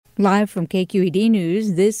Live from KQED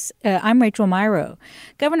News, I'm Rachel Myrow.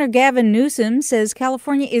 Governor Gavin Newsom says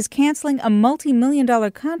California is canceling a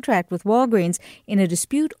multi-million-dollar contract with Walgreens in a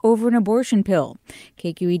dispute over an abortion pill.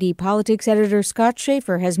 KQED politics editor Scott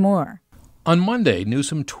Schaefer has more. On Monday,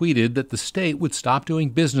 Newsom tweeted that the state would stop doing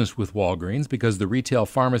business with Walgreens because the retail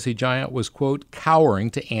pharmacy giant was, quote, cowering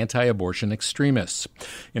to anti-abortion extremists.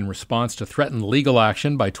 In response to threatened legal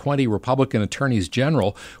action by 20 Republican attorneys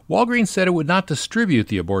general, Walgreens said it would not distribute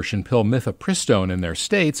the abortion pill mifepristone in their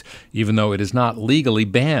states, even though it is not legally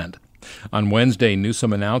banned. On Wednesday,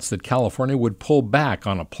 Newsom announced that California would pull back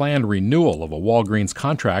on a planned renewal of a Walgreens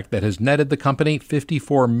contract that has netted the company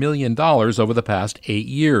 $54 million over the past 8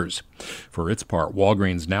 years. For its part,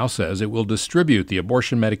 Walgreens now says it will distribute the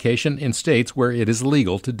abortion medication in states where it is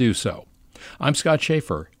legal to do so. I'm Scott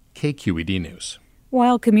Schaefer, KQED News.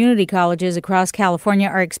 While community colleges across California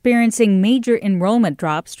are experiencing major enrollment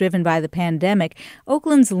drops driven by the pandemic,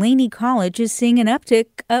 Oakland's Laney College is seeing an uptick,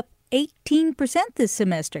 up 18% this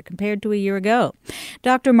semester compared to a year ago.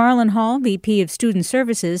 Dr. Marlon Hall, VP of Student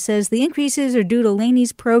Services, says the increases are due to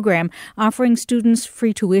Laney's program offering students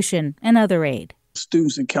free tuition and other aid.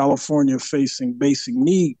 Students in California are facing basic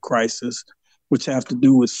need crisis, which have to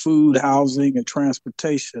do with food, housing, and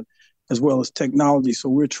transportation, as well as technology. So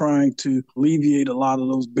we're trying to alleviate a lot of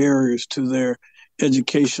those barriers to their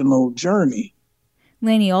educational journey.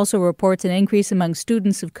 Laney also reports an increase among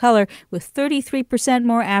students of color, with 33%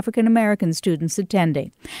 more African American students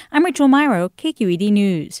attending. I'm Rachel Myrow, KQED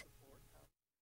News.